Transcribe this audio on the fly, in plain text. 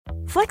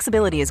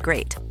Flexibility is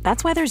great.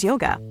 That's why there's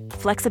yoga.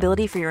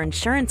 Flexibility for your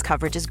insurance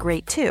coverage is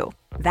great too.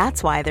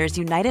 That's why there's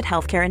United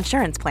Healthcare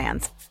Insurance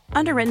Plans.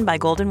 Underwritten by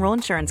Golden Rule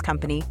Insurance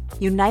Company,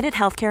 United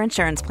Healthcare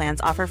Insurance Plans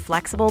offer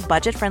flexible,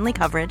 budget-friendly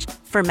coverage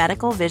for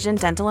medical, vision,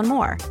 dental, and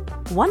more.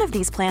 One of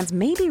these plans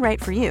may be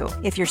right for you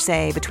if you're,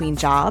 say, between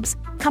jobs,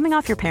 coming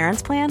off your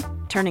parents' plan,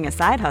 turning a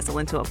side hustle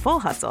into a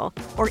full hustle,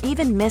 or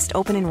even missed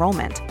open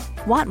enrollment.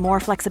 Want more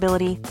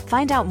flexibility?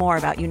 Find out more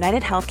about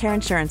United Healthcare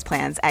Insurance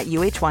Plans at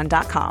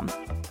uh1.com.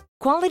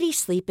 Quality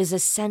sleep is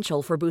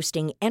essential for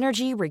boosting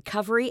energy,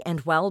 recovery,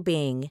 and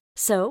well-being.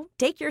 So,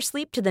 take your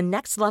sleep to the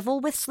next level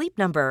with Sleep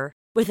Number.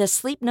 With a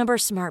Sleep Number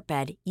smart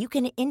bed, you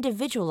can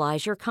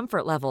individualize your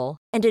comfort level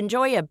and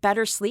enjoy a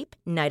better sleep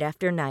night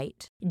after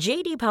night.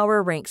 J.D.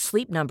 Power ranks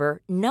Sleep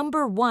Number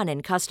number one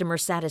in customer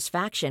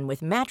satisfaction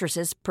with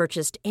mattresses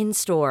purchased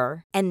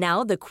in-store. And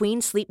now the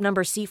Queen Sleep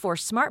Number C4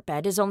 smart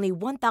bed is only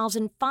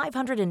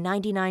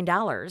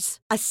 $1,599,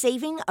 a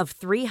saving of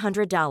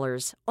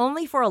 $300,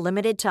 only for a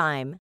limited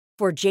time.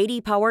 For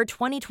J.D. Power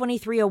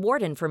 2023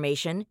 award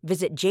information,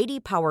 visit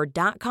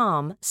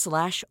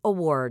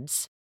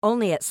jdpower.com/awards.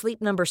 Only at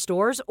Sleep Number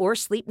stores or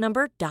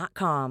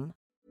sleepnumber.com.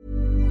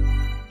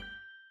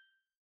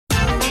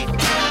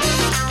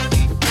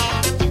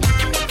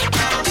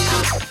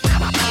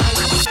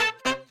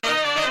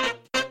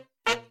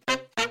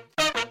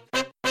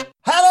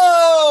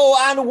 Hello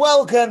and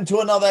welcome to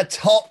another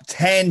Top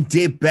 10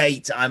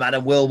 debate. I'm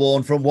Adam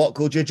Wilborn from What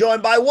Culture,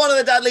 joined by one of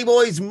the Dudley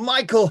boys,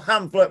 Michael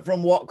Hamflett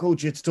from What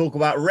Culture, to talk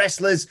about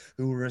wrestlers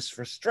who were as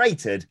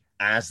frustrated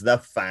as the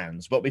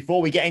fans. But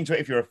before we get into it,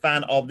 if you're a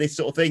fan of this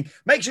sort of thing,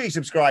 make sure you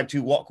subscribe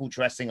to What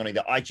Culture Wrestling on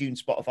either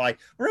iTunes, Spotify,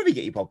 wherever you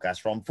get your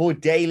podcasts from, for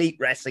daily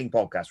wrestling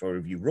podcasts where we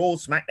review Raw,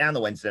 SmackDown,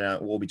 the Wednesday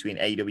Night War between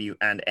AEW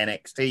and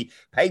NXT,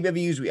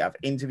 pay-per-views, we have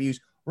interviews,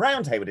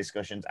 roundtable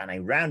discussions, and a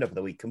roundup of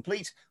the week,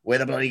 complete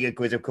with a bloody good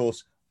quiz, of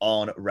course,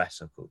 on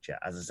wrestle culture.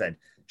 As I said,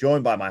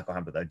 joined by Michael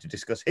Hamflett, though, to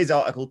discuss his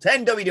article,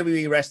 10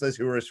 WWE wrestlers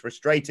who are as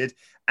frustrated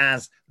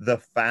as the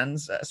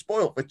fans.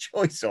 Spoiled for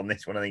choice on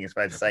this one, I think it's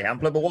fair to say,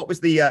 Hamflett. But what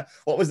was the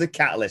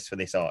catalyst for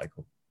this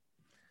article?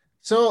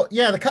 So,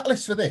 yeah, the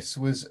catalyst for this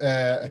was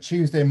a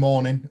Tuesday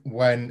morning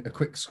when a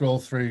quick scroll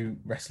through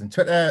wrestling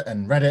Twitter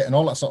and Reddit and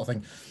all that sort of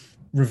thing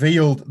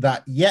revealed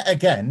that yet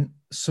again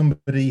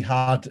somebody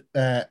had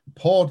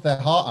poured their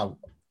heart out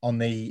on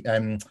the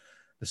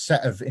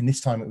set of, in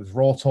this time it was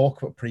Raw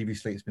Talk, but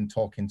previously it's been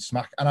Talking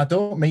Smack. And I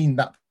don't mean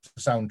that to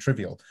sound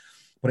trivial,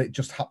 but it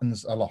just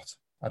happens a lot.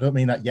 I don't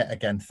mean that yet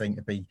again thing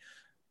to be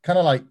kind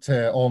of like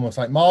to almost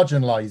like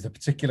marginalize the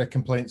particular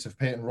complaints of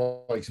Peyton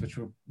Royce, which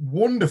were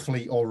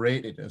wonderfully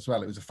orated as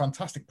well. It was a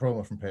fantastic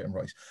promo from Peyton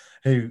Royce,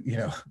 who, you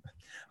know,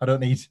 I don't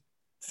need to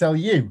tell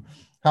you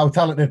how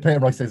talented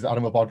Peyton Royce is at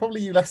Animal Board.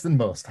 Probably you less than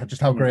most,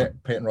 just how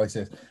great Peyton Royce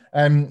is.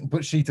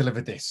 But she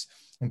delivered this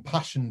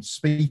impassioned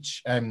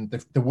speech.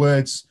 The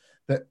words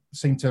that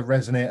seemed to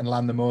resonate and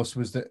land the most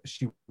was that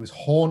she was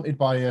haunted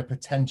by her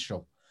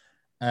potential.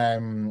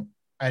 And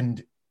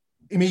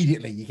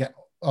immediately you get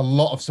a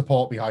lot of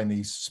support behind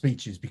these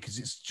speeches because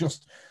it's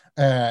just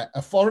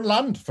a foreign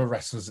land for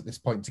wrestlers at this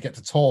point to get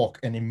to talk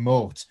and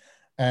emote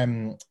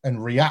and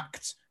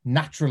react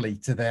naturally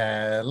to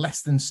their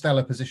less than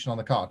stellar position on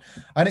the card.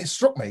 And it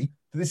struck me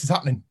that this is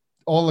happening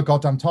all the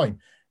goddamn time.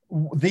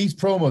 These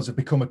promos have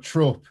become a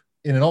trope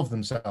in and of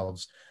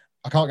themselves.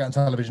 I can't get on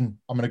television.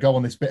 I'm going to go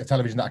on this bit of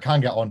television that I can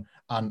get on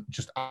and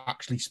just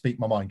actually speak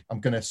my mind. I'm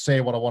going to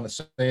say what I want to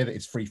say, that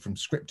is free from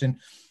scripting,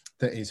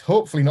 that is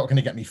hopefully not going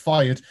to get me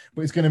fired,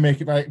 but it's going to make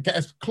it get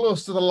as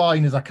close to the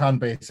line as I can,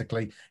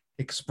 basically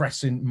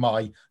expressing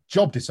my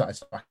job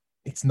dissatisfaction.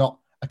 It's not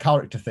a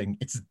character thing.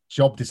 It's a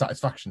job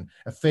dissatisfaction,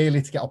 a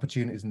failure to get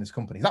opportunities in this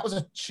company. That was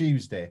a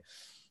Tuesday.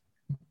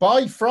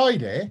 By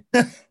Friday,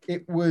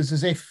 it was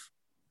as if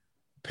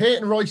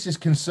Peyton Royce's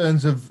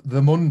concerns of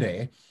the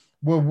Monday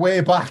were way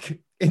back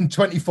in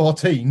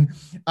 2014,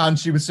 and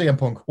she was CM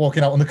Punk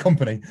walking out on the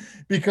company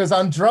because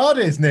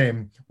Andrade's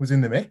name was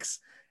in the mix.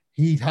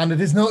 He'd handed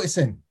his notice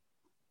in.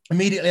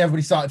 Immediately,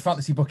 everybody started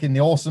fantasy booking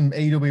the awesome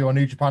AEW or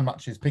New Japan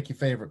matches. Pick your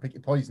favorite, pick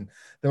your poison.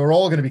 They were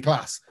all going to be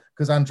class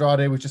because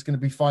Andrade was just going to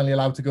be finally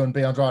allowed to go and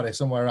be Andrade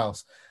somewhere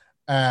else.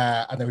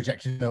 And they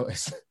rejected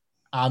notice.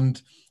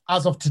 And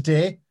as of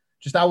today,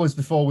 just hours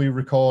before we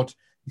record,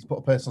 he's put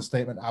a personal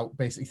statement out,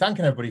 basically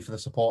thanking everybody for the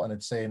support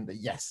and saying that,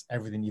 yes,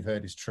 everything you've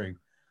heard is true.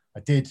 I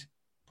did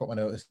put my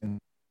notice in.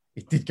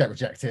 It did get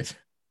rejected.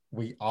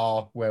 We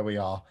are where we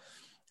are.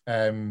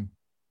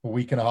 A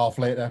week and a half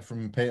later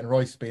from Peyton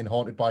Royce being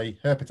haunted by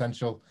her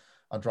potential,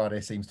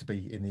 Andrade seems to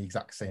be in the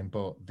exact same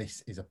boat.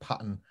 This is a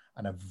pattern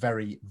and a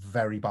very,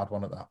 very bad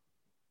one at that.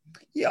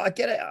 Yeah, I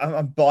get it.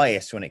 I'm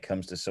biased when it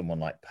comes to someone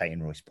like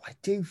Peyton Royce, but I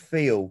do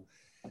feel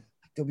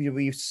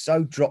WWE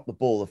so dropped the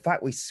ball. The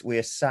fact we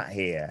are sat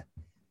here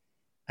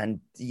and,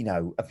 you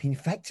know, I mean,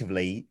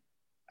 effectively,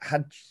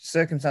 had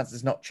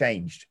circumstances not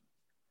changed,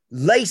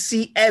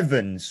 Lacey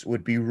Evans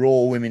would be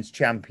Raw Women's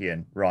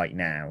Champion right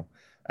now.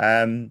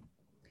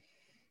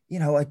 You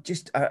know, I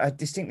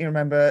distinctly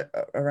remember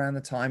around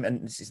the time,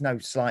 and this is no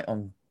slight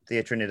on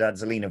Thea Trinidad,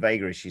 Zelina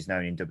Vega, as she's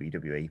known in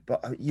WWE.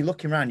 But you're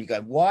looking around, you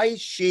go, why is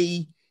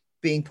she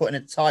being put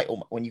in a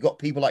title when you got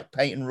people like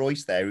Peyton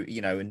Royce there, you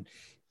know? And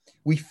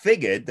we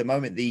figured the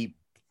moment the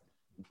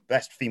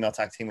best female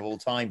tag team of all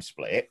time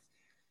split,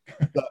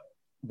 but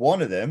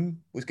one of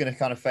them was going to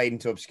kind of fade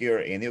into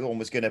obscurity, and the other one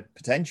was going to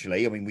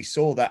potentially. I mean, we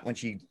saw that when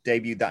she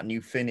debuted that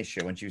new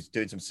finisher when she was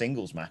doing some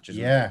singles matches.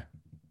 Yeah,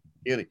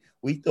 really,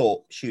 we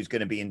thought she was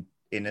going to be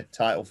in a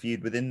title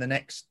feud within the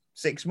next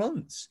 6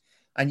 months,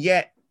 and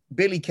yet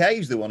Billie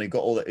Kay's the one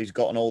who's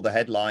gotten all the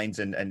headlines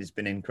and it's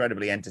been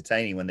incredibly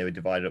entertaining when they were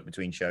divided up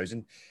between shows.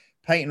 And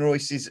Peyton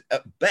Royce is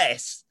at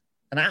best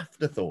an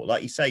afterthought,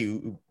 like you say,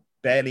 who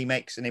barely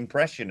makes an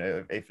impression,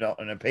 if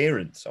not an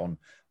appearance on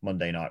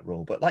Monday Night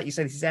Raw. But like you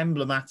said, this is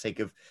emblematic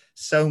of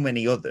so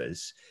many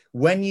others.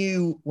 When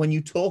you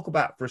talk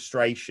about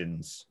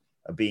frustrations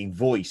of being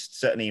voiced,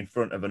 certainly in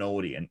front of an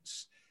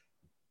audience,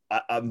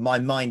 my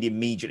mind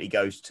immediately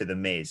goes to The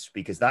Miz,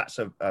 because that's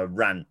a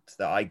rant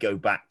that I go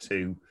back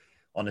to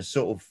on a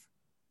sort of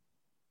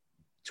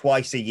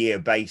twice a year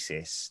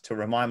basis to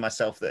remind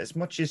myself that as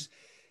much as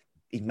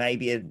he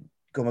maybe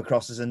come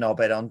across as a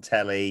knobhead on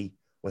telly,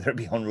 whether it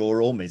be on Raw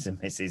or Miz and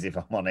Mrs., if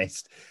I'm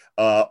honest,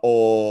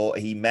 or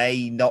he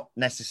may not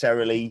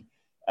necessarily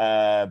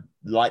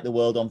light the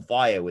world on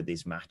fire with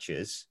his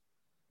matches.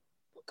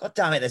 God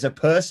damn it, there's a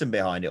person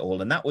behind it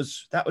all. And that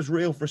was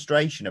real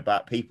frustration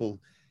about people,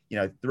 you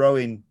know,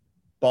 throwing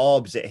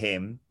barbs at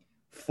him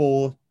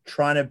for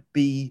trying to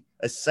be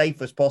as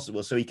safe as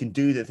possible so he can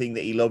do the thing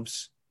that he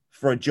loves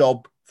for a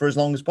job for as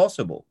long as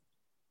possible.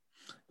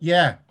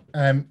 Yeah,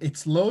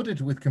 it's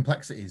loaded with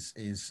complexities,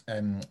 is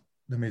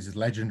The Miz's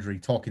legendary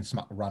Talking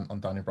Smack rant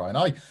on Daniel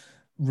Bryan.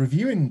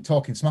 Reviewing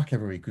Talking Smack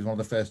every week was one of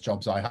the first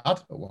jobs I had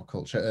at What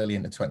Culture early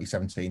into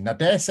 2017. Now, I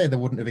dare say there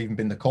wouldn't have even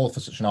been the call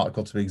for such an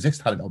article to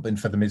exist had it not been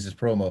for The Miz's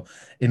promo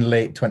in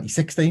late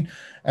 2016.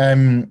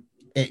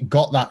 It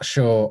got that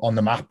show on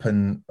the map,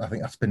 and I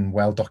think that's been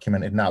well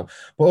documented now.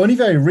 But only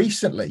very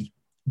recently,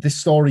 this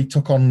story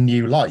took on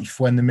new life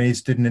when The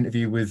Miz did an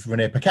interview with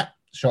Renee Paquette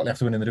shortly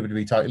after winning the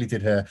WWE title. He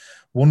did her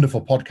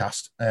wonderful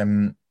podcast.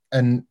 And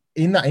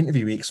in that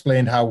interview, he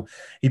explained how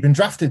he'd been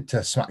drafted to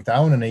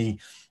SmackDown and he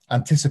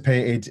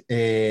anticipated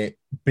a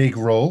big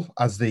role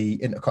as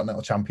the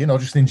Intercontinental Champion, or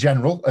just in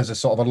general as a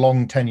sort of a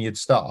long tenured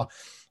star.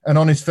 And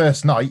on his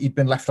first night, he'd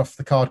been left off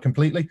the card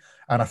completely.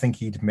 And I think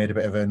he'd made a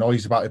bit of a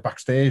noise about it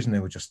backstage, and they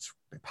were just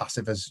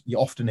passive, as you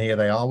often hear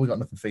they are. We got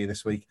nothing for you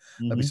this week.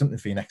 There'll be something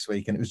for you next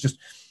week. And it was just,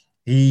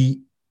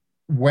 he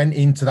went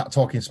into that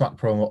Talking Smack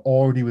promo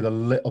already with a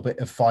little bit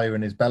of fire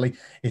in his belly.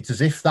 It's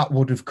as if that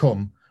would have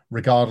come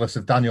regardless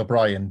of Daniel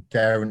Bryan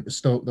daring to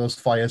stoke those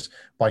fires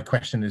by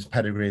questioning his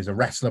pedigree as a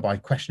wrestler, by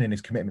questioning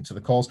his commitment to the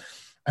cause.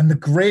 And the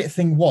great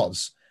thing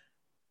was,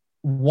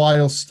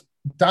 whilst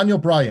Daniel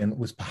Bryan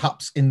was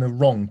perhaps in the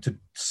wrong to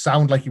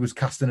sound like he was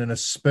casting an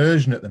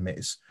aspersion at The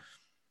Miz,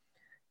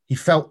 he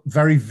felt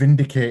very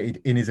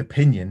vindicated in his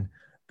opinion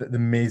that The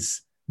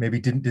Miz maybe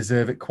didn't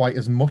deserve it quite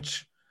as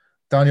much.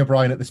 Daniel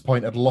Bryan at this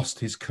point had lost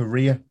his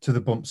career to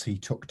the bumps he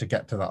took to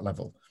get to that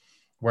level.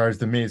 Whereas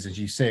The Miz, as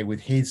you say,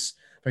 with his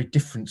very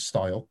different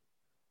style,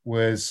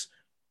 was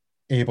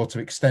able to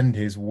extend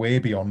his way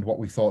beyond what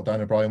we thought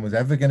Daniel Bryan was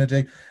ever going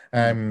to do.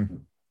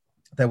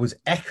 There was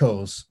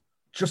echoes,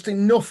 just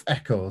enough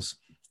echoes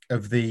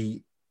of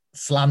the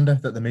slander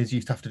that The Miz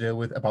used to have to deal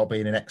with about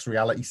being an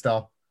ex-reality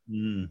star.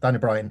 Daniel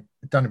Bryan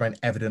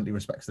evidently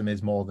respects The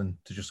Miz more than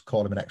to just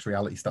call him an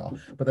ex-reality star.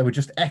 But there were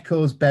just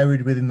echoes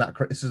buried within that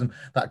criticism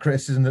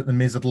that The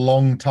Miz had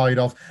long tied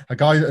off. A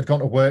guy that had gone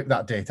to work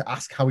that day to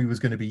ask how he was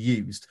going to be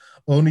used,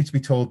 only to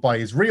be told by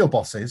his real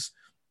bosses,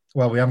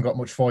 well, we haven't got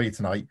much for you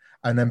tonight,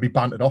 and then be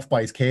bantered off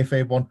by his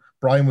kayfabe one.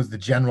 Bryan was the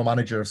general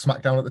manager of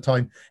SmackDown at the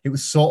time. It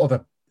was sort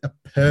of a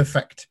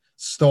perfect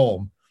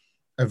storm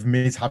of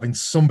Miz having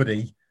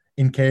somebody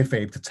in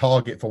kayfabe to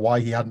target for why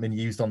he hadn't been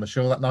used on the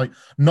show that night,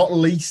 not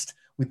least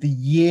with the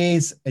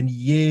years and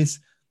years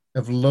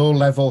of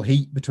low-level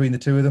heat between the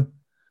two of them,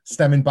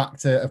 stemming back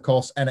to, of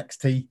course,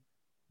 NXT,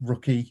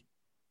 Rookie,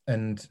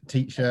 and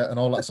Teacher, and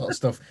all that sort of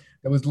stuff.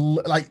 It was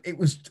it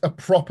was a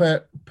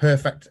proper,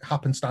 perfect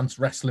happenstance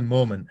wrestling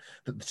moment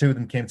that the two of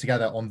them came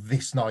together on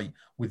this night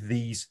with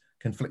these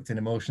conflicting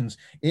emotions.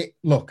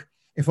 Look,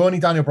 if only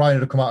Daniel Bryan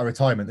had come out of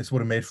retirement, this would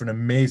have made for an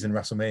amazing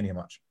WrestleMania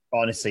match.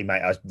 Honestly,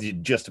 mate, I was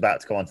just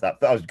about to come on to that.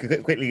 But I was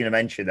quickly going to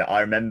mention that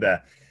I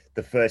remember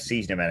the first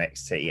season of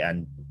NXT,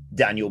 and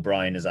Daniel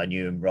Bryan, as I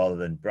knew him, rather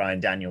than Bryan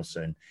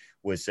Danielson,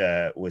 was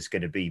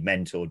going to be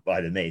mentored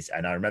by The Miz.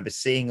 And I remember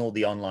seeing all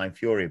the online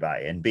fury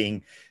about it and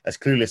being as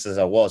clueless as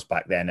I was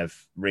back then of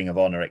Ring of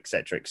Honor, et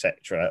cetera,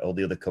 all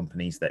the other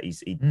companies that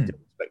he did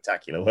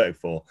spectacular work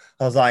for.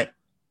 I was like,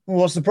 well,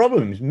 what's the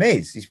problem? It's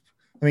Miz.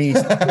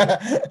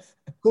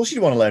 Of course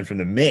you want to learn from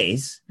The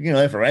Miz. You can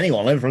learn from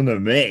anyone, learn from The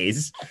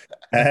Miz.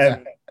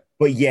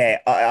 But yeah,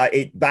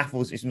 it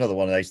baffles. It's another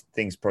one of those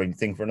things, probably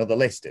thing for another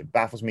list. It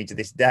baffles me to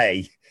this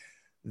day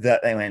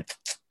that they went,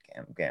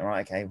 getting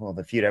right, okay, well,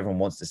 the feud everyone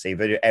wants to see,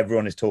 video,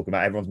 everyone is talking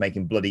about, everyone's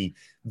making bloody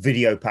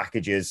video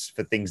packages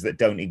for things that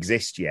don't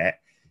exist yet.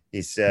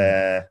 It's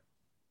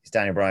It's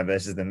Daniel Bryan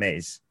versus The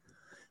Miz.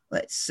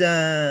 Let's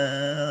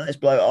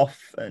blow it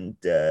off and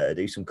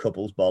do some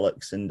couples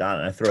bollocks and I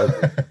don't know, throw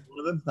one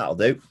of them. That'll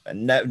do.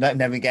 And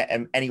never get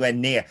anywhere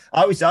near.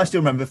 I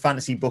still remember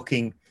fantasy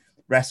booking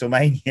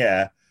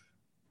WrestleMania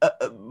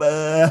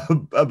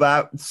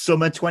about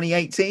summer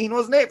 2018,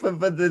 wasn't it? For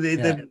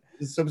the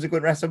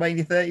subsequent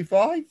WrestleMania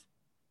 35.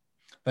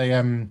 They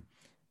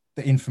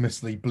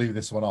infamously blew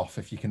this one off,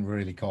 if you can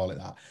really call it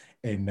that,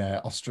 in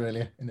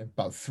Australia in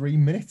about 3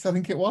 minutes, I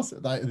think it was.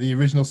 The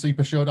original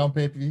Super Showdown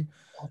pay-per-view.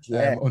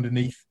 Yeah.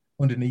 Underneath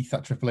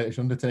that Triple H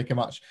Undertaker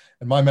match.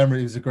 And my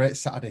memory, it was a great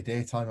Saturday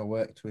daytime. I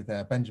worked with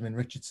Benjamin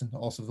Richardson,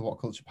 also of the What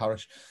Culture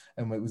Parish.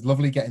 And it was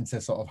lovely getting to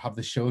sort of have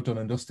the show done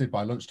and dusted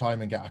by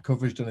lunchtime and get our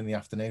coverage done in the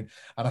afternoon.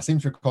 And I seem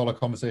to recall a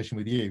conversation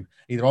with you,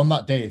 either on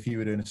that day, if you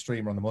were doing a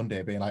stream or on the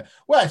Monday, being like,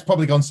 well, it's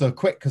probably gone so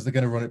quick because they're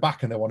going to run it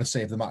back and they want to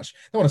save the match.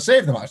 They want to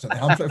save the match, don't they?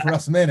 Hamlet for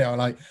WrestleMania. I'm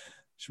like,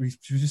 should we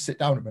just sit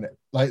down a minute?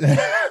 Like, I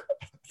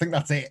think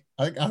that's it.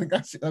 I think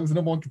that was the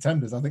number one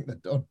contenders. I think they're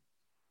done.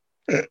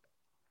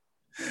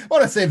 I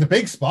want to save the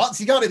big spots.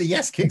 You got to do the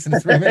yes kicks in a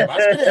 3-minute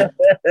match, can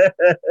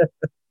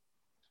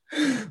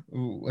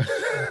you?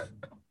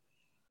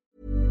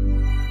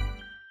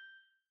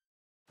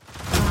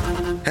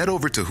 Head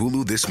over to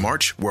Hulu this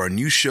March, where our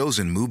new shows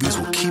and movies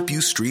will keep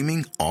you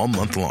streaming all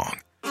month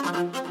long.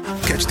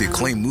 Catch the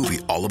acclaimed movie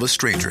All of Us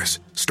Strangers,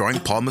 starring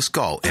Paul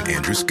Mescal and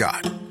Andrew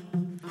Scott.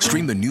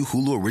 Stream the new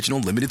Hulu original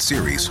limited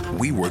series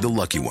We Were the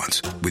Lucky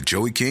Ones with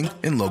Joey King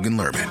and Logan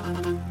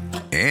Lerman.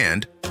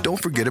 And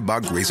don't forget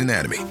about Grey's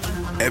Anatomy.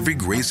 Every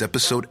Grey's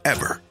episode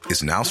ever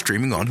is now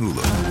streaming on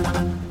Hulu.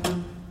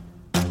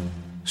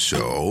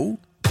 So,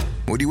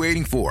 what are you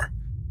waiting for?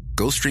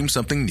 Go stream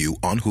something new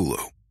on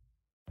Hulu.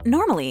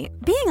 Normally,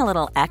 being a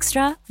little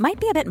extra might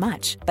be a bit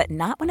much, but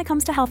not when it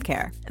comes to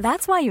healthcare.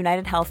 That's why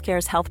United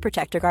Healthcare's Health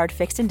Protector Guard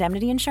fixed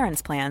indemnity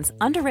insurance plans,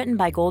 underwritten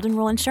by Golden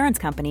Rule Insurance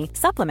Company,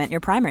 supplement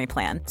your primary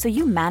plan so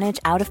you manage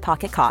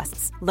out-of-pocket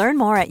costs. Learn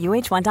more at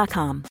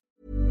uh1.com.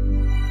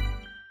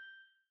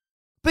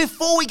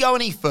 Before we go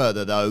any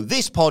further, though,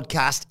 this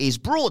podcast is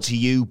brought to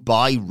you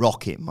by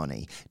Rocket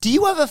Money. Do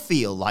you ever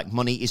feel like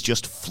money is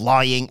just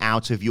flying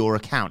out of your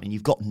account and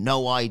you've got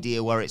no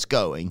idea where it's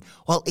going?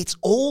 Well, it's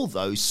all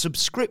those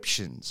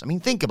subscriptions. I mean,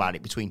 think about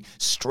it. Between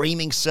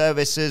streaming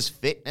services,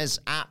 fitness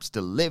apps,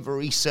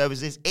 delivery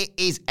services, it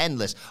is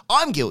endless.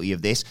 I'm guilty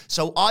of this,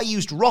 so I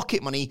used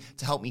Rocket Money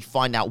to help me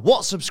find out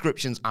what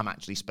subscriptions I'm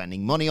actually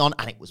spending money on,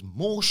 and it was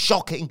more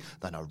shocking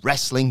than a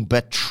wrestling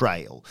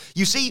betrayal.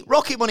 You see,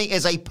 Rocket Money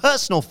is a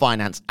personal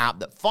finance app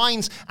that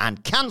finds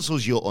and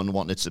cancels your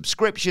unwanted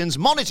subscriptions,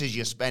 monitors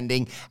your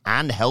spending,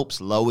 and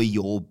helps lower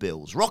your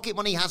bills. Rocket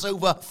Money has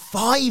over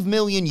 5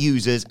 million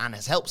users and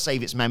has helped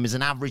save its members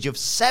an average of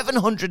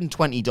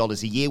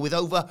 $720 a year, with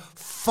over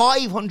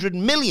 $500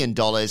 million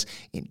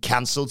in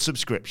cancelled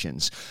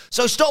subscriptions.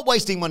 So stop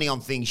wasting money on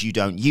things you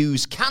don't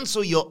use.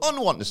 Cancel your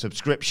unwanted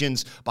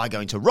subscriptions by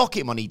going to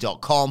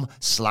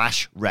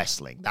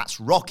rocketmoney.com/wrestling. That's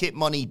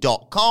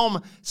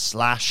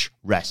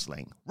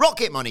rocketmoney.com/wrestling.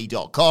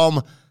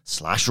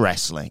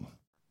 rocketmoney.com/wrestling.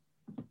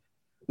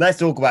 Let's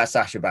talk about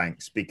Sasha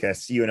Banks,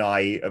 because you and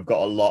I have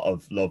got a lot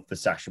of love for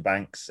Sasha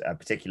Banks,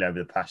 particularly over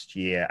the past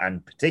year,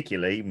 and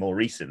particularly more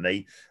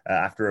recently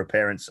after her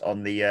appearance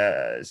on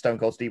the Stone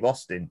Cold Steve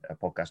Austin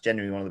podcast,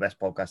 genuinely one of the best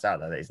podcasts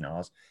out there that isn't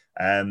ours,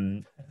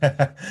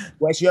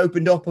 where she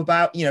opened up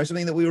about,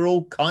 something that we were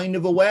all kind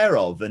of aware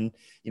of. And,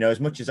 as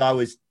much as I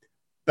was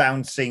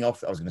bouncing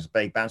off, I was going to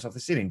say bounce off the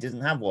ceiling,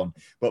 doesn't have one,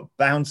 but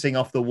bouncing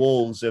off the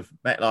walls of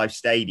MetLife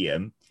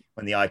Stadium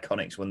when the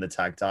Iconics won the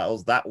tag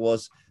titles, that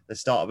was the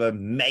start of a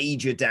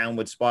major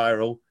downward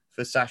spiral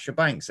for Sasha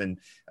Banks. And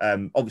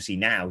obviously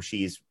now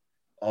she is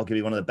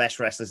arguably one of the best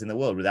wrestlers in the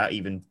world, without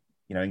even,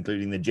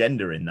 including the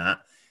gender in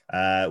that,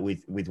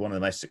 with one of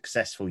the most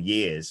successful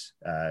years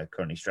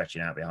currently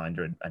stretching out behind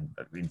her and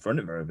in front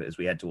of her as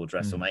we head towards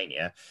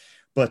WrestleMania.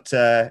 But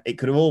it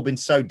could have all been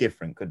so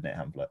different, couldn't it,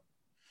 Hamlet?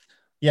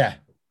 Yeah.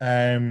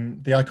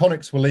 The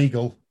Iconics were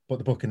legal, but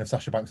the booking of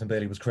Sasha Banks and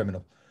Bayley was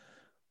criminal.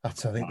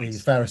 That's, I think, the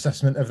fair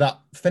assessment of that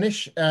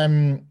finish.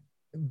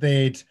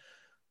 They'd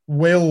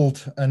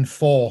willed and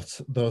fought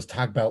those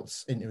tag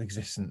belts into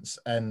existence.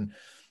 And,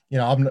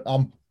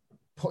 I'm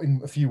putting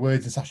a few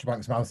words in Sasha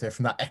Banks' mouth here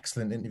from that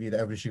excellent interview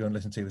that everybody should go and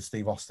listen to with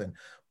Steve Austin.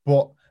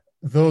 But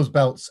those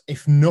belts,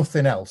 if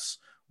nothing else,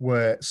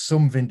 were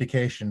some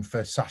vindication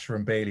for Sasha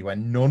and Bayley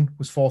when none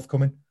was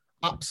forthcoming.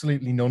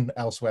 Absolutely none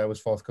elsewhere was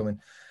forthcoming.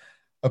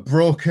 A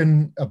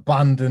broken,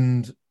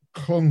 abandoned,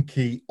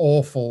 clunky,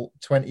 awful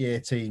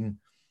 2018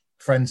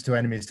 friends to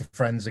enemies to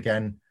friends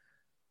again.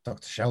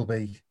 Dr.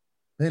 Shelby,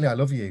 Bayley, I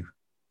love you.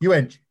 You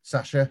ain't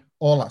Sasha,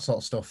 all that sort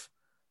of stuff.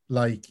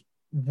 Like,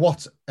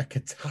 what a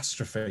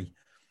catastrophe.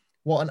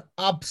 What an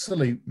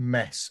absolute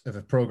mess of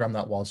a program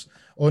that was.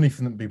 Only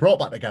for them to be brought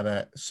back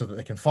together so that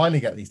they can finally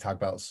get these tag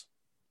belts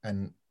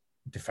and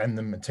defend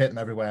them and take them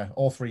everywhere.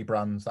 All three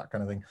brands, that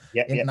kind of thing.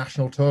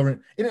 International touring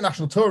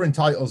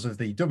titles of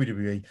the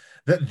WWE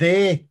that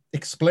they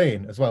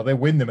explain as well. They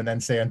win them and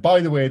then say, and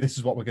by the way, this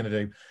is what we're going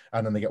to do.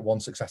 And then they get one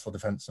successful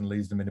defense and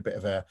lose them in a bit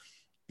of a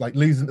like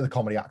losing to the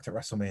comedy act at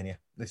WrestleMania.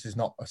 This is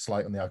not a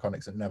slight on the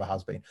Iconics. It never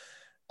has been.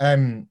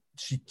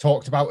 She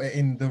talked about it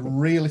in the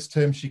realest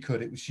terms she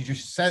could. She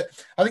just said,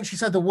 I think she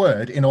said the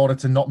word in order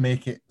to not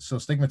make it so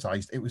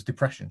stigmatized. It was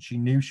depression. She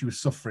knew she was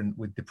suffering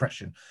with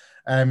depression.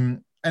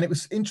 And it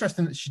was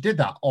interesting that she did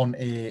that on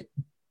a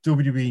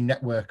WWE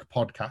Network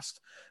podcast,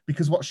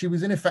 because what she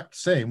was in effect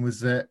saying was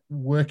that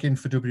working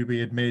for WWE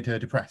had made her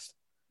depressed.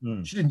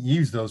 She didn't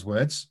use those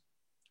words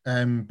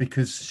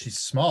because she's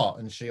smart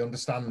and she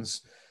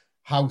understands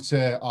how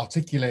to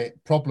articulate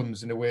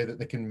problems in a way that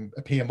they can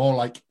appear more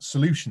like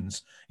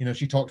solutions. You know,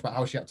 she talked about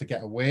how she had to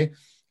get away,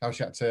 how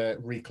she had to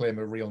reclaim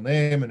her real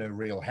name and her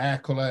real hair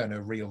color and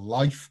her real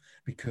life,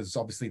 because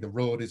obviously the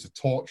road is a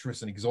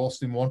torturous and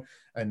exhausting one,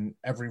 and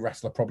every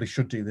wrestler probably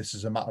should do this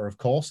as a matter of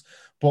course.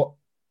 But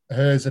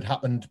hers had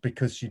happened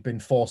because she'd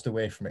been forced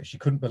away from it. She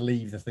couldn't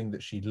believe the thing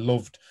that she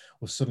loved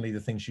was suddenly the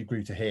thing she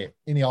grew to hate.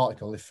 In the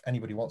article, if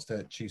anybody wants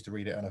to choose to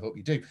read it, and I hope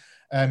you do,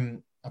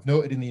 I've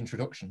noted in the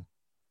introduction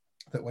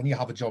that when you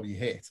have a job you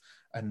hate,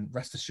 and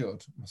rest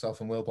assured, myself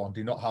and Wilborn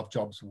do not have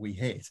jobs we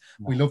hate.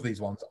 No. We love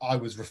these ones. I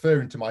was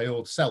referring to my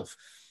old self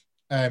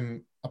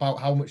about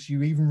how much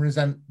you even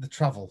resent the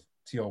travel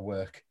to your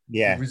work.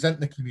 Yeah. You resent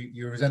the commute.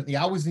 You resent the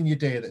hours in your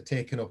day that are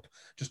taken up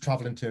just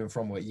traveling to and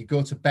from work. You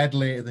go to bed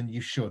later than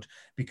you should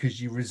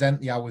because you resent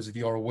the hours of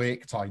your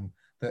awake time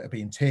that are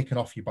being taken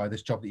off you by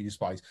this job that you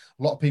despise.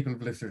 A lot of people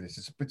have lived through this.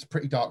 It's a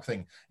pretty dark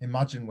thing.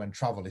 Imagine when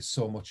travel is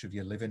so much of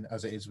your living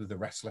as it is with the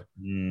wrestler.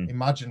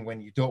 Imagine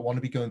when you don't want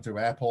to be going through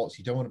airports,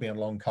 you don't want to be on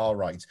long car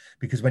rides,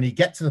 because when you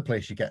get to the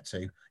place you get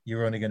to,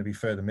 you're only going to be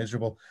further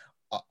miserable.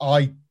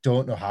 I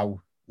don't know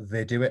how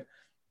they do it.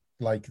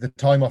 Like the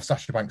time off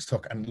Sasha Banks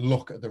took, and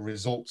look at the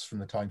results from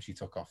the time she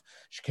took off.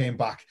 She came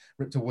back,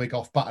 ripped a wig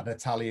off, battered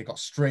Natalya, got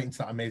straight into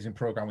that amazing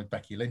program with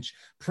Becky Lynch,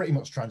 pretty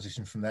much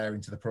transitioned from there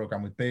into the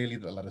program with Bayley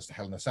that led us to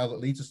Hell in a Cell, that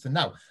leads us to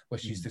now, where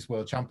she's this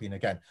world champion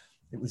again.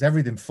 It was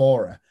everything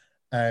for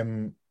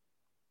her.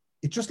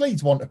 It just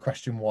leads one to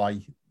question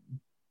why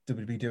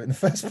WWE do it in the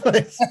first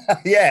place.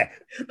 Yeah.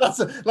 That's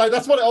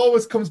what it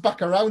always comes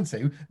back around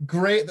to.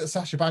 Great that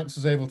Sasha Banks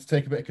was able to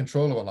take a bit of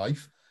control of her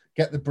life,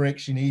 get the break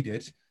she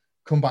needed,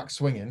 come back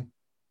swinging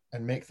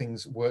and make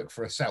things work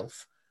for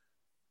herself.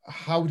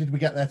 How did we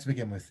get there to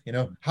begin with? You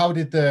know, how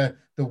did the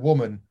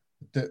woman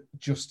that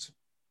just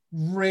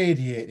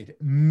radiated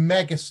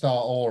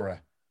megastar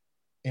aura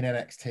in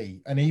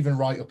NXT, and even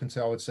right up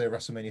until, I would say,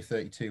 WrestleMania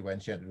 32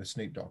 when she entered with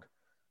Snoop Dogg,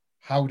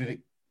 how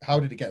did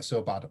it get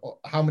so bad?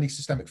 How many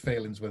systemic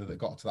failings were there that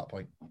got to that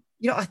point?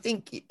 You know, I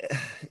think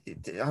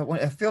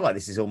I feel like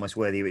this is almost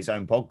worthy of its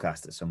own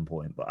podcast at some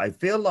point, but I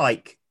feel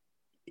like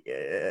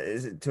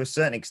to a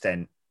certain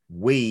extent,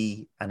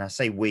 we, and I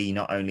say we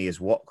not only as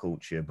What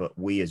Culture, but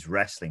we as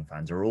wrestling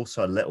fans are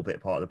also a little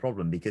bit part of the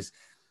problem, because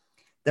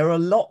there are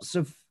lots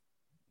of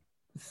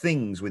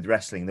things with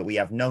wrestling that we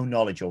have no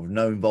knowledge of,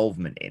 no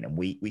involvement in. And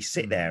we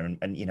sit there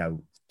and, you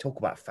know, talk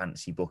about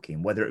fancy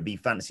booking, whether it be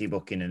fancy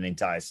booking an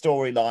entire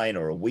storyline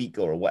or a week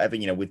or whatever,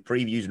 you know, with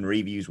previews and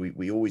reviews,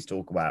 we always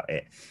talk about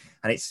it.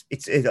 And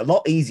it's a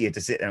lot easier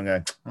to sit there and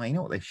go, well, you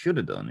know what they should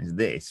have done is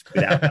this,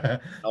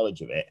 without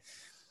knowledge of it.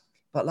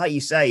 But like you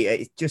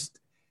say,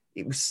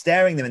 it was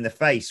staring them in the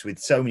face with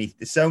so many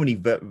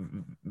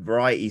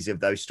varieties of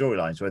those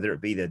storylines, whether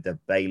it be the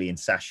Bayley and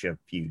Sasha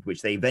feud,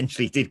 which they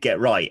eventually did get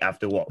right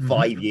after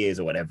 5 years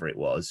or whatever it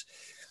was.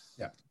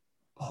 Yeah.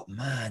 Oh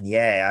man,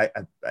 yeah.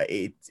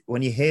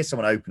 When you hear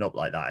someone open up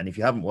like that, and if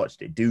you haven't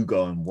watched it, do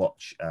go and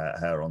watch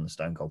her on the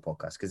Stone Cold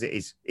podcast, because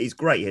it's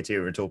great to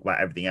hear her talk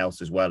about everything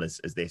else as well as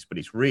this, but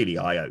it's really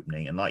eye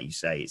opening. And like you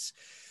say,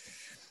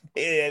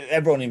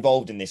 everyone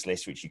involved in this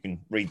list, which you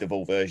can read the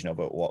full version of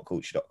at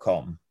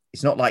whatculture.com.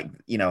 It's not like,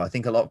 you know, I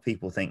think a lot of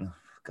people think, oh,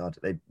 God,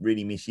 they're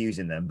really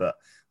misusing them, but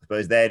I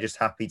suppose they're just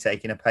happy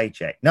taking a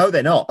paycheck. No,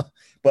 they're not.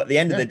 But at the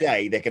end of the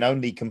day, they can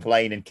only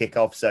complain and kick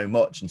off so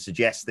much and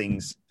suggest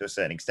things to a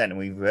certain extent. And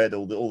we've heard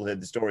all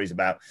the stories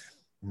about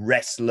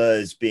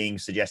wrestlers being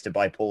suggested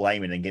by Paul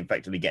Heyman and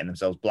effectively getting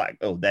themselves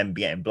them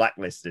getting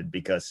blacklisted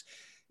because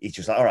he's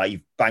just like, all right,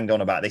 you've banged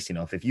on about this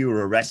enough. If you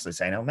were a wrestler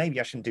saying, oh, maybe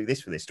I shouldn't do this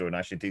for this story and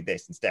I should do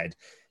this instead,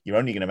 you're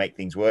only going to make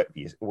things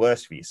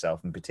worse for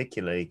yourself. And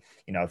particularly,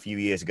 you know, a few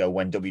years ago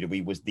when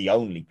WWE was the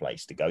only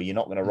place to go, you're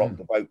not going to rock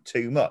the boat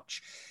too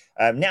much.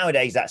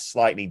 Nowadays, that's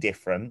slightly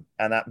different.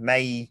 And that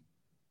may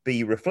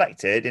be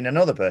reflected in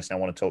another person I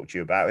want to talk to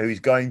you about who's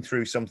going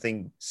through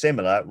something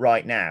similar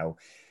right now.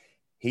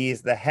 He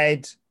is the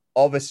head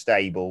of a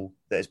stable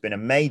that has been a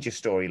major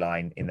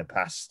storyline in the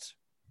past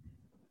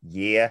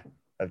year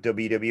of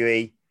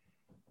WWE,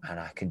 and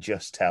I can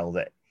just tell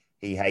that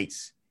he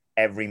hates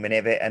every minute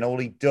of it, and all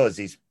he does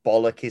is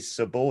bollock his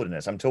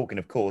subordinates. I'm talking,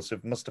 of course,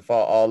 of Mustafa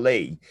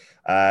Ali,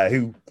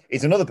 who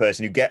is another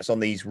person who gets on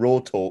these Raw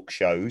Talk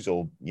shows,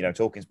 or, you know,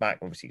 Talking Smack,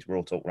 obviously it's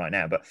Raw Talk right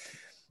now, but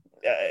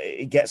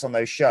he gets on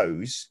those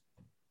shows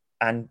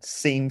and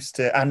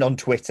and on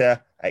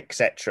Twitter,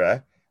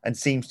 etc., and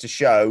seems to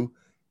show,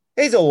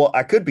 here's all what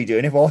I could be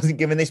doing if I wasn't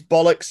given this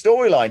bollock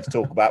storyline to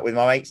talk about with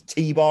my mates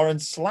T-Bar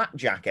and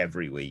Slapjack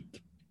every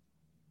week.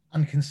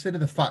 And consider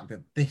the fact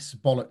that this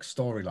bollock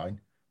storyline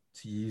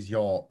to use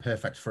your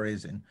perfect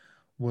phrasing,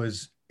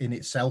 was in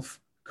itself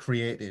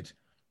created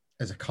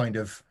as a kind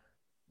of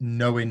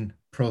knowing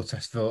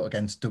protest vote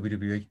against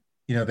WWE.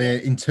 You know, they're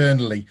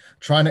internally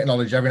trying to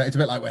acknowledge every night. It's a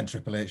bit like when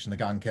Triple H and the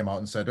gang came out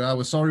and said, "Oh,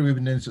 we're sorry we've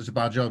been doing such a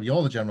bad job.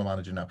 You're the general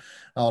manager now."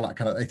 All that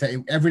kind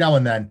of. Every now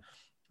and then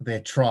they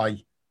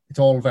try. It's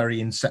all very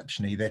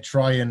inception-y. They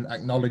try and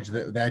acknowledge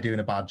that they're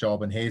doing a bad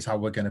job, and here's how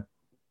we're going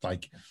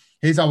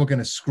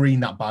to screen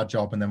that bad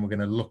job, and then we're going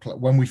to look like,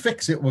 when we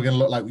fix it, we're going to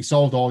look like we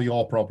solved all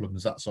your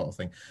problems, that sort of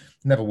thing.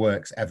 Never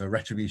works, ever.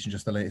 Retribution,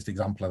 just the latest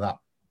example of that.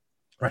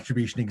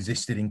 Retribution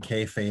existed in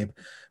kayfabe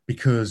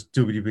because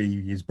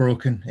WWE is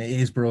broken. It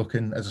is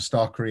broken as a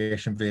star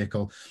creation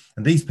vehicle.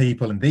 And these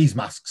people in these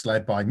masks,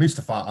 led by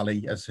Mustafa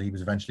Ali, as he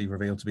was eventually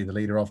revealed to be the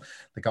leader of,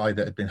 the guy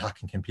that had been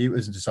hacking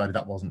computers and decided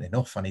that wasn't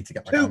enough. I need to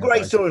get my two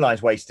great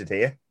storylines wasted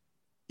here.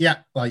 Yeah,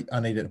 like I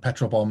needed a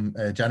petrol bomb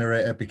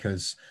generator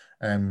because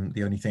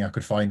the only thing I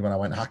could find when I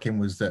went hacking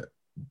was that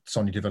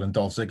Sonya Deville and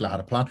Dolph Ziggler had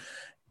a plan.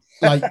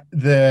 Like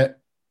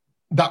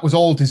that was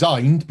all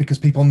designed because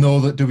people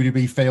know that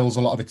WWE fails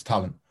a lot of its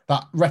talent.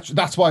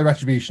 That's why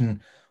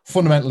Retribution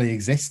fundamentally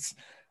exists,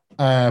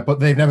 but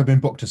they've never been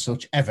booked as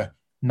such ever.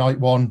 Night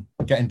one,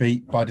 getting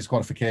beat by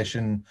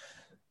disqualification.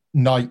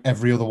 Night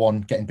every other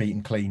one, getting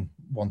beaten clean.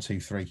 1, 2,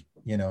 3.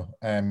 You know,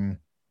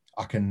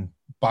 I can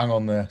bang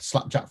on the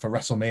slapjack for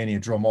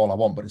WrestleMania drum all I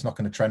want, but it's not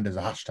going to trend as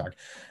a hashtag.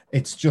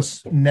 It's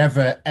just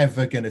never,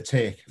 ever going to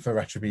take for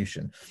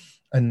Retribution.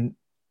 And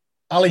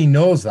Ali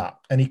knows that,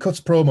 and he cuts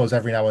promos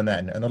every now and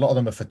then, and a lot of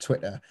them are for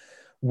Twitter,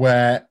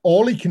 where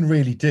all he can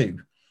really do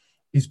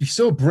is be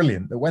so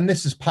brilliant that when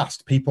this is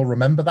past, people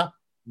remember that.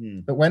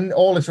 That when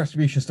all this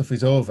Retribution stuff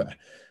is over,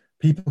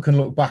 people can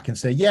look back and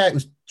say, yeah, it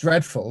was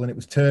dreadful and it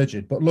was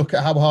turgid, but look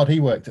at how hard he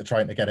worked at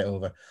trying to get it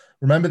over.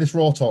 Remember this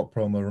Raw Talk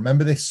promo.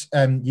 Remember this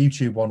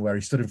YouTube one where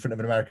he stood in front of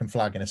an American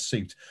flag in a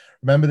suit.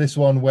 Remember this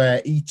one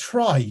where he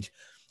tried.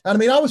 And I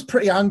mean, I was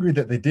pretty angry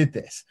that they did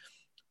this,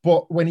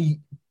 but when he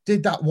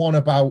did that one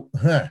about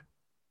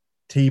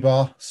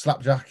T-Bar,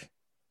 Slapjack,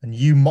 and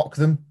you mock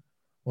them,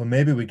 well,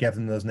 maybe we gave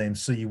them those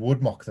names so you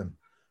would mock them.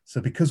 So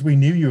because we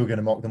knew you were going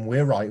to mock them,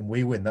 we're right and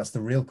we win. That's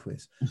the real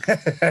quiz.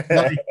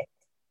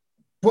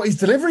 But his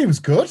delivery was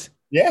good.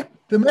 Yeah.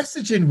 The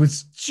messaging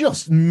was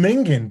just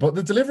minging, but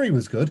the delivery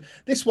was good.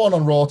 This one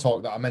on Raw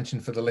Talk that I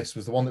mentioned for the list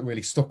was the one that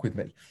really stuck with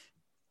me,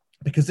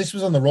 because this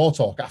was on the Raw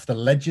Talk after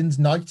Legends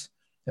Night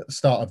at the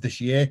start of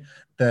this year,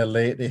 their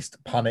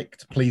latest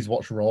panicked, please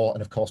watch Raw.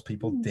 And of course,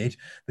 people did.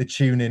 They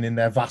tune in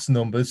their vast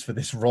numbers for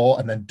this Raw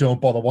and then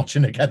don't bother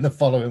watching again the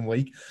following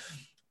week.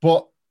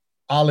 But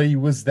Ali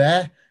was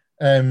there.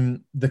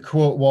 The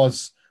quote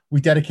was,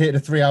 "We dedicated a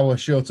 3-hour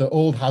show to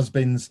old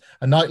has-beens.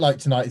 A night like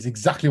tonight is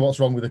exactly what's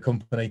wrong with the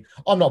company.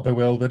 I'm not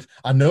bewildered.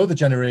 I know the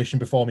generation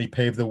before me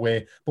paved the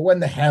way, but when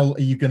the hell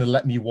are you going to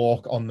let me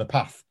walk on the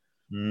path?"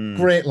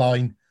 Great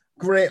line.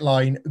 Great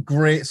line,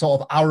 great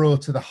sort of arrow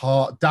to the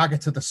heart, dagger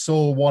to the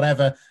soul,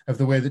 whatever, of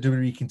the way that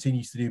WWE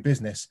continues to do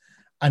business.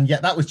 And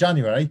yet that was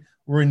January.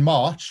 We're in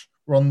March.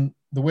 We're on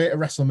the way to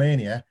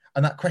WrestleMania,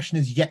 and that question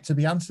is yet to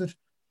be answered.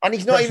 And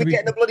he's not even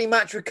getting a bloody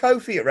match with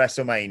Kofi at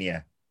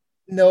WrestleMania.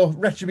 No,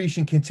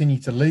 Retribution continue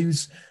to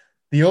lose.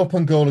 The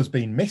open goal has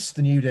been missed.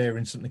 The New Day are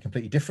in something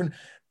completely different.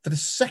 For the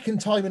second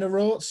time in a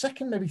row,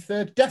 second, maybe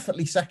third,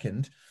 definitely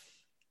second,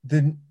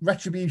 the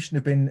Retribution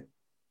have been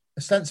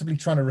ostensibly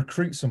trying to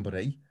recruit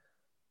somebody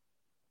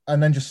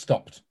and then just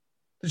stopped.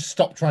 They just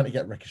stopped trying to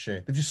get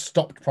Ricochet. They've just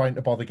stopped trying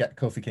to bother get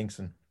Kofi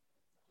Kingston.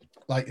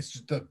 Like, it's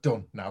just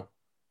done now.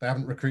 They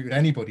haven't recruited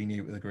anybody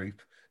new to the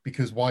group,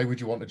 because why would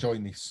you want to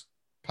join this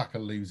pack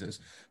of losers?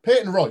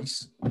 Peyton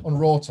Royce on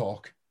Raw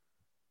Talk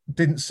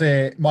didn't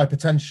say, "My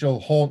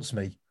potential haunts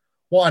me.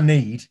 What I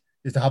need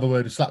is to have a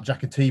word with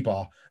Slapjack and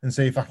T-Bar and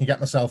see if I can get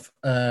myself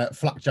a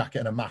flak jacket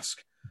and a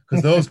mask,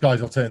 because those guys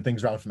will turn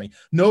things around for me."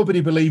 Nobody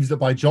believes that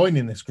by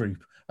joining this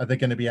group are they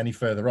going to be any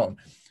further on.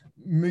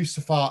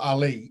 Mustafa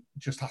Ali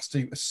just has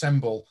to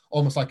assemble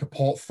almost like a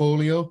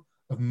portfolio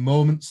of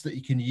moments that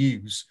he can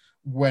use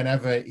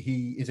whenever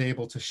he is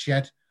able to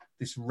shed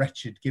this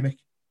wretched gimmick.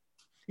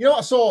 You know what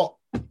I saw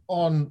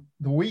on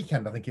the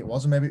weekend, I think it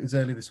was, or maybe it was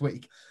early this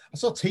week? I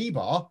saw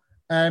T-Bar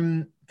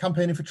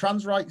campaigning for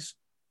trans rights,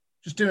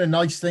 just doing a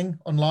nice thing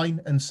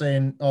online and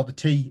saying, oh, the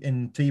T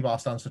in T-Bar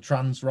stands for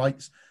trans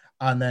rights.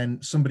 And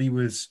then somebody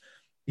was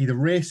either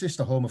racist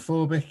or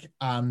homophobic,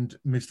 and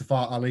Mustafa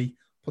Ali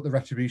put the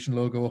Retribution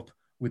logo up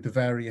with the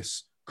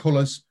various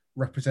colours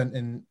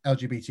representing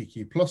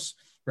LGBTQ+,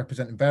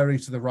 representing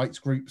various of the rights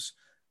groups,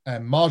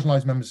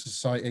 marginalised members of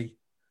society.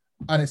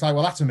 And it's like,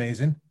 well, that's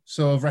amazing.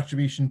 So have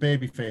Retribution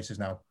baby faces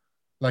now?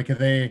 Like, are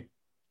they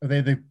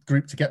the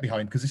group to get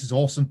behind? Because this is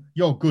awesome.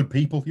 You're good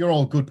people. You're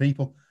all good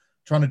people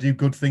trying to do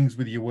good things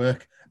with your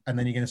work. And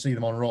then you're going to see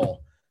them on Raw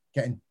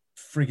getting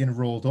frigging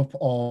rolled up,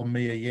 or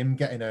Mia Yim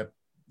getting a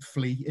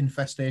flea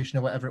infestation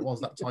or whatever it was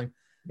that time.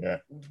 Yeah.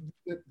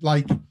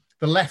 Like,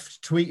 the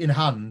left tweet in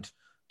hand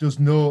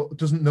doesn't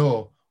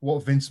know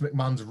what Vince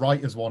McMahon's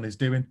writers one is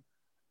doing.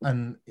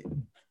 And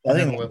I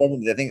Never think will.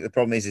 the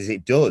problem is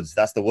it does.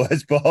 That's the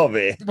worst part of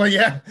it. Well,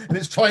 yeah, and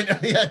it's trying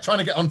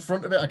to get on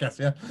front of it, I guess.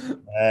 Yeah.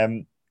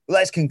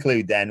 Let's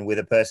conclude then with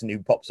a person who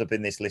pops up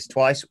in this list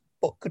twice,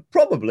 but could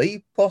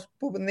probably pop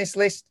up in this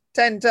list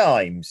 10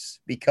 times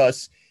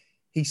because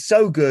he's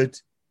so good.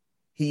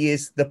 He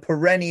is the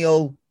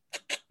perennial,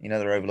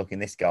 they're overlooking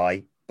this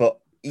guy,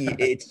 but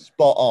it's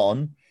spot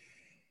on.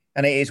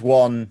 And it is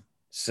one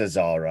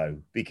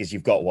Cesaro, because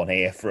you've got one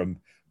here from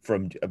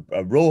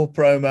a Raw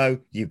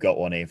promo. You've got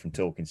one here from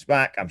Talking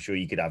Smack. I'm sure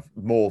you could have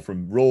more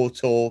from Raw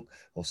Talk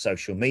or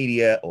social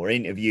media or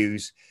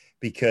interviews,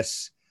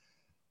 because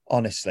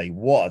honestly,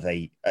 what are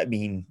they? I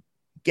mean,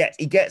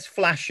 he gets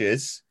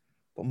flashes,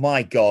 but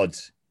my God,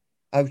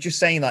 I was just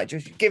saying,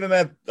 just give him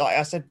like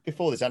I said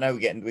before this, I know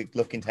we're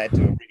looking to head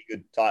to a really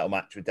good title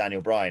match with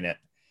Daniel Bryan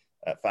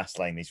at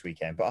Fastlane this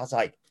weekend, but I was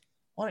like,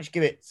 why don't you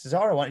give it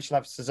Cesaro? Why don't you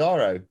have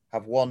Cesaro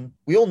have one?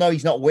 We all know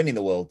he's not winning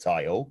the world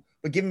title,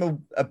 but give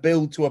him a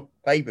build to a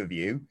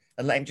pay-per-view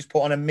and let him just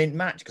put on a mint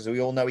match, because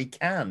we all know he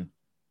can.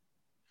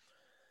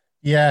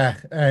 Yeah.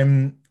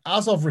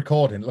 As of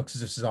recording, it looks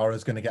as if Cesaro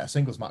is going to get a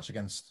singles match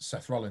against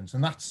Seth Rollins,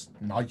 and that's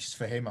nice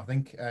for him, I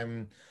think.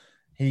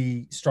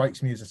 He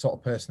strikes me as the sort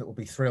of person that will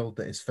be thrilled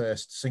that his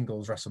first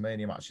singles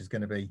WrestleMania match is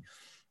going to be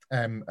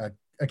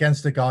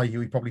against a guy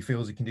who he probably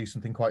feels he can do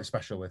something quite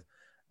special with.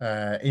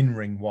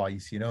 In-ring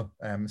wise,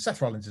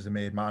 Seth Rollins is a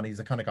made man. He's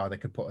the kind of guy that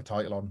could put a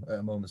title on at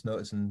a moment's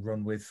notice and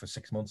run with for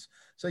 6 months.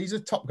 So he's a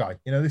top guy.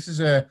 This is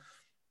a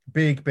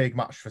big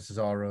match for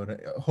Cesaro, and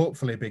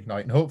hopefully a big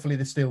night, and hopefully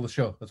they steal the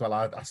show as well.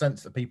 I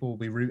sense that people will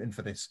be rooting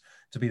for this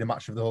to be the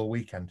match of the whole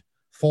weekend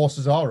for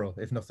Cesaro,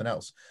 if nothing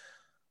else.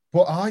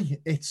 But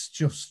it's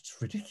just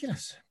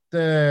ridiculous.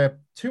 The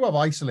two I've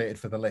isolated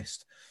for the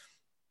list,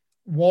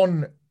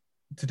 one,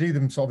 to do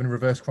them sort of in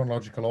reverse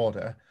chronological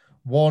order.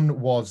 One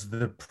was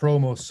the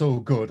promo so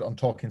good on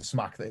Talking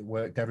Smack that it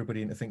worked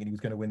everybody into thinking he was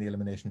going to win the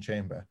Elimination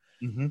Chamber.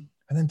 Mm-hmm.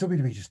 And then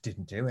WWE just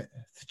didn't do it.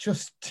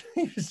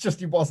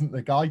 He wasn't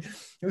the guy.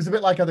 It was a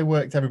bit like how they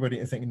worked everybody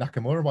into thinking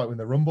Nakamura might win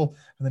the Rumble,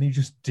 and then he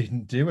just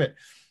didn't do it.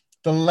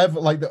 The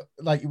level,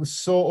 it was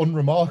so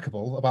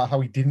unremarkable about how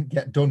he didn't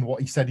get done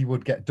what he said he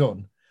would get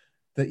done,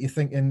 that you're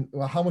thinking,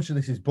 well, how much of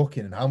this is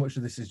booking and how much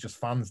of this is just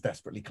fans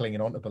desperately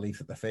clinging on to belief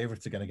that their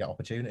favourites are going to get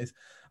opportunities?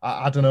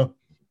 I don't know.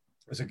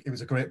 It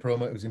was a great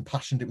promo. It was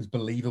impassioned. It was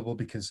believable,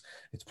 because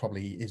it's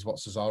probably is what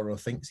Cesaro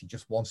thinks. He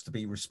just wants to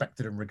be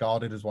respected and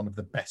regarded as one of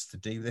the best to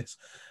do this.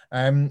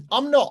 I'm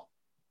not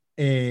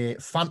a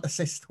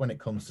fantasist when it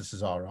comes to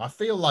Cesaro. I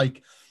feel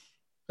like,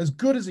 as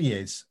good as he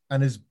is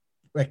and as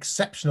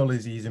exceptional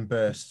as he is in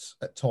bursts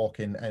at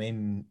talking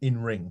and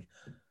in ring,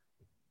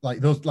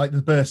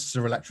 the bursts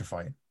are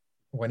electrifying.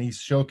 When he's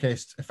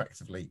showcased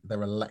effectively,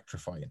 they're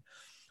electrifying.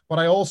 But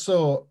I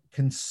also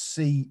can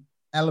see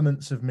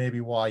elements of maybe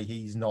why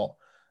he's not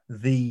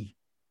the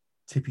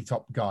tippy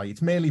top guy.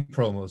 It's mainly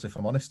promos, if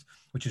I'm honest,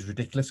 which is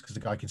ridiculous, because the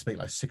guy can speak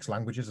like 6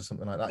 languages or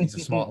something like that. He's a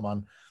smarter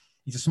man.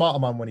 He's a smarter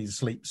man when he's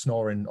asleep,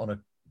 snoring on a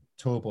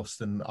tour bus,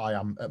 than I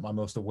am at my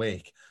most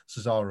awake,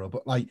 Cesaro.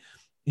 But I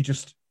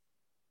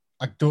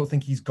don't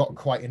think he's got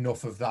quite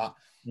enough of that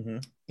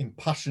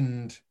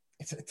impassioned.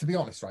 To be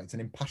honest, right, it's an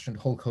impassioned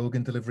Hulk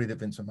Hogan delivery that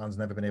Vince McMahon's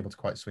never been able to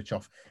quite switch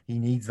off. He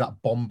needs that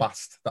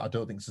bombast that I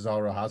don't think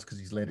Cesaro has, because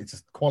he's laid. It's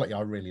a quality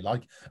I really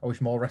like. I wish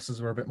more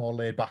wrestlers were a bit more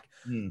laid back.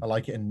 I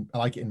like it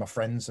in my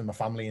friends and my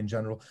family in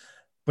general.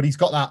 But he's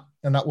got that,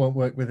 and that won't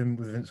work with him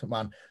with Vince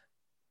McMahon.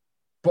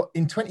 But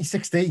in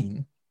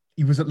 2016,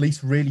 he was at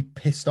least really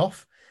pissed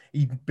off.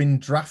 He'd been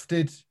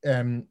drafted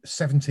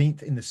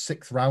 17th in the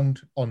 6th round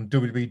on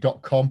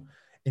WWE.com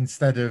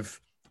instead of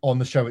on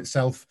the show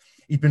itself.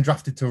 He'd been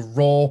drafted to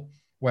Raw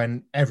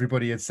when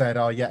everybody had said,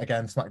 oh, yet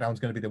again,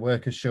 SmackDown's going to be the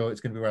workers' show. It's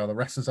going to be where all the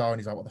wrestlers are.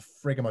 And he's like, what the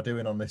frig am I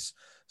doing on this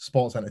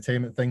sports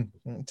entertainment thing?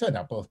 And it turned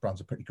out both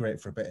brands are pretty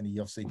great for a bit. And he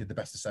obviously did the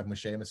best of 7 with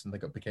Sheamus, and they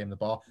became the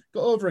bar.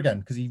 Got over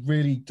again, because he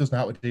really does know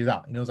how to do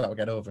that. He knows how to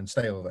get over and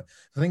stay over.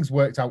 So things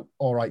worked out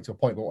all right to a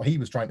point. But what he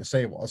was trying to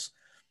say was,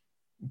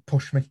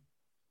 push me.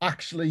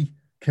 Actually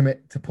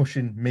commit to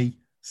pushing me,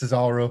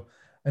 Cesaro.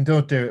 And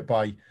don't do it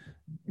by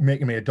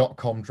making me a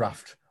 .com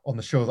draft on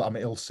the show that I'm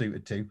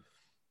ill-suited to.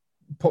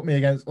 Put me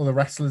against other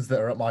wrestlers that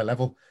are at my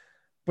level.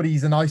 But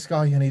he's a nice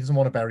guy, and he doesn't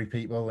want to bury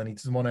people, and he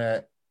doesn't want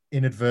to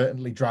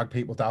inadvertently drag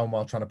people down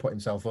while trying to put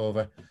himself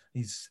over.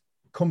 He's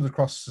comes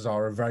across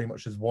Cesaro very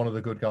much as one of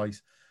the good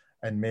guys,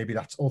 and maybe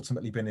that's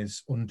ultimately been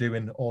his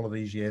undoing all of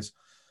these years.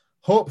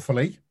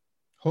 Hopefully,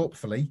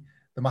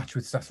 the match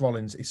with Seth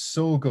Rollins is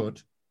so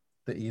good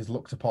that he is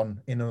looked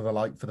upon in another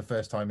light for the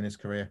first time in his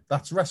career.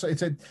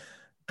 It's a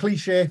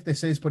cliche,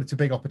 this is, but it's a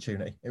big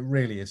opportunity. It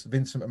really is.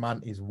 Vince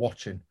McMahon is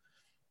watching.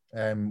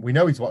 We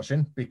know he's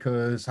watching,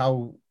 because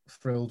how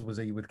thrilled was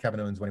he with Kevin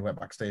Owens when he went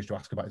backstage to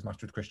ask about his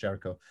match with Chris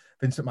Jericho?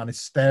 Vince McMahon is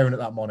staring at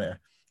that monitor,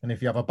 and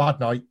if you have a bad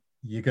night,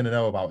 you're going to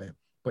know about it.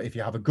 But if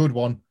you have a good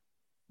one,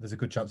 there's a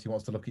good chance he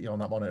wants to look at you on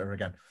that monitor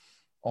again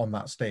on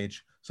that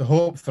stage. So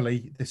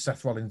hopefully this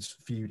Seth Rollins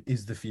feud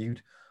is the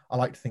feud. I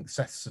like to think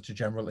Seth's such a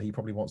general that he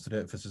probably wants to do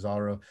it for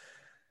Cesaro.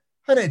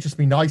 And it'd just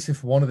be nice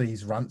if one of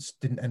these rants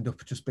didn't end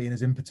up just being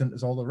as impotent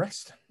as all the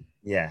rest.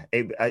 Yeah,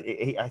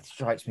 it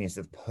strikes me as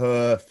the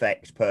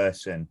perfect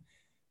person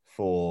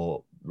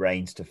for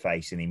Reigns to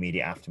face in the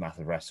immediate aftermath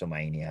of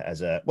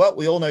WrestleMania.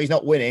 We all know he's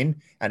not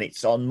winning, and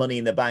it's on Money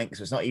in the Bank,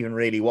 so it's not even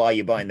really why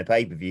you're buying the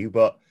pay-per-view,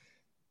 but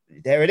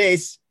there it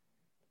is.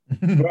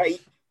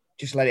 Great.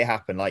 Just let it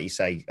happen. Like you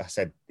say, I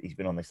said he's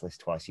been on this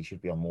list twice. He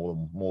should be on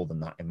more than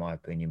that, in my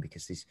opinion,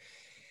 because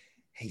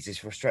he's as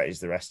frustrated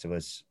as the rest of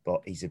us, but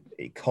he's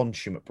a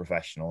consummate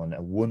professional and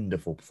a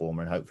wonderful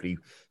performer. And hopefully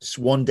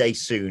one day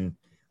soon,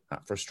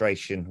 that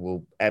frustration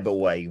will ebb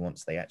away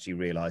once they actually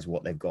realize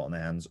what they've got on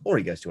their hands, or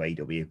he goes to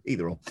AEW,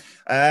 either or.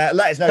 Let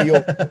us know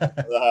your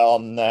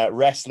on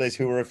wrestlers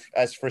who are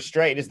as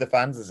frustrated as the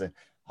fans. There's a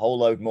whole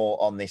load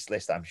more on this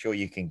list. I'm sure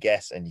you can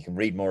guess, and you can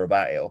read more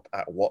about it up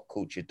at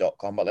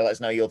whatculture.com. But let us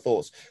know your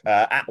thoughts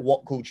at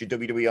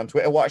WhatCultureWWE on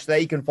Twitter. Watch there.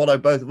 You can follow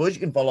both of us. You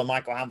can follow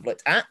Michael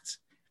Hamflett at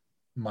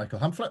Michael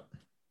Hamflett.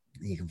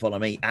 You can follow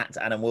me at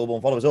Adam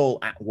Wilborn. Follow us all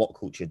at What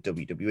Culture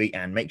WWE,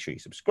 and make sure you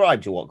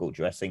subscribe to What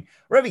Culture Wrestling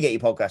wherever you get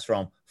your podcasts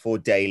from for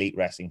daily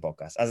wrestling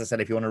podcasts. As I said,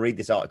 if you want to read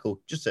this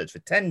article, just search for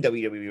 10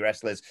 WWE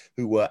wrestlers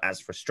who were as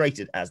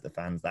frustrated as the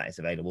fans. That is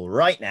available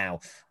right now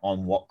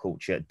on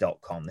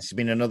whatculture.com. This has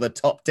been another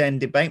top 10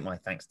 debate. My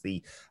thanks to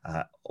the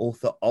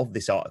author of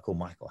this article,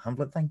 Michael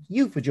Hamflett. Thank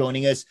you for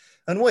joining us,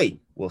 and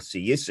we will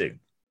see you soon.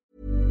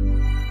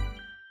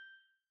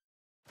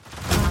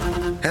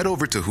 Head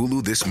over to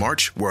Hulu this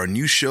March, where our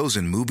new shows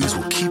and movies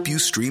will keep you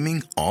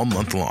streaming all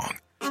month long.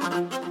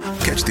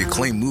 Catch the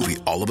acclaimed movie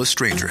All of Us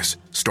Strangers,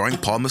 starring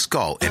Paul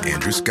Mescal and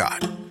Andrew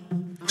Scott.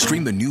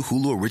 Stream the new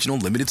Hulu original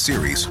limited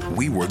series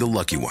We Were the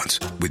Lucky Ones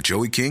with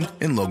Joey King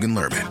and Logan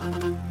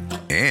Lerman.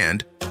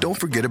 And don't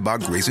forget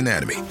about Grey's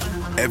Anatomy.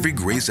 Every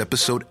Grey's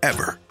episode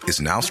ever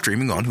is now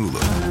streaming on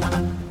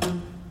Hulu.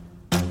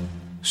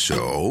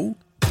 So,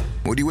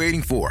 what are you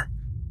waiting for?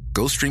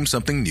 Go stream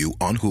something new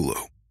on Hulu.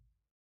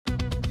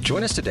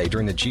 Join us today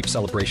during the Jeep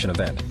Celebration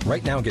event.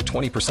 Right now, get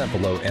 20%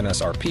 below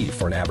MSRP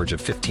for an average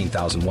of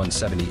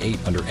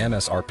 $15,178 under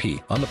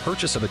MSRP on the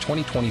purchase of a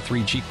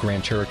 2023 Jeep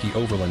Grand Cherokee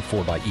Overland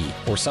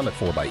 4xE or Summit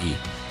 4xE.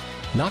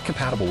 Not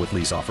compatible with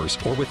lease offers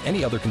or with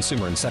any other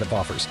consumer incentive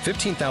offers.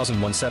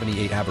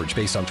 $15,178 average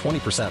based on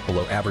 20%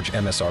 below average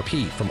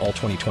MSRP from all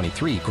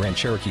 2023 Grand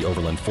Cherokee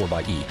Overland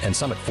 4xE and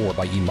Summit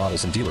 4xE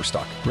models in dealer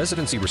stock.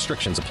 Residency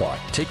restrictions apply.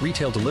 Take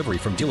retail delivery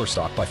from dealer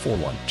stock by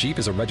 4/1. Jeep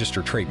is a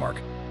registered trademark.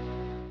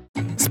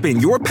 Spin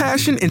your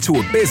passion into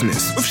a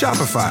business with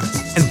Shopify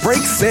and break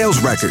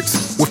sales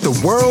records with the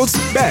world's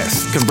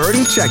best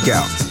converting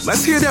checkout.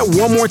 Let's hear that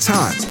one more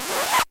time.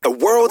 The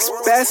world's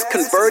best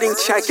converting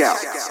checkout.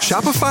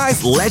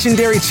 Shopify's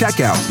legendary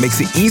checkout makes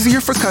it easier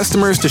for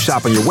customers to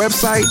shop on your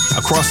website,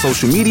 across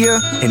social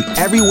media, and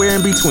everywhere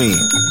in between.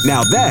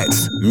 Now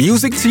that's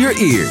music to your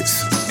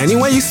ears. Any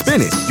way you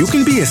spin it, you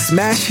can be a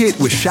smash hit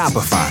with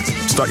Shopify.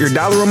 Start your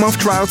 $1 a month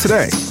trial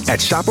today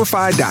at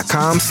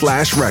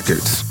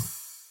shopify.com/records.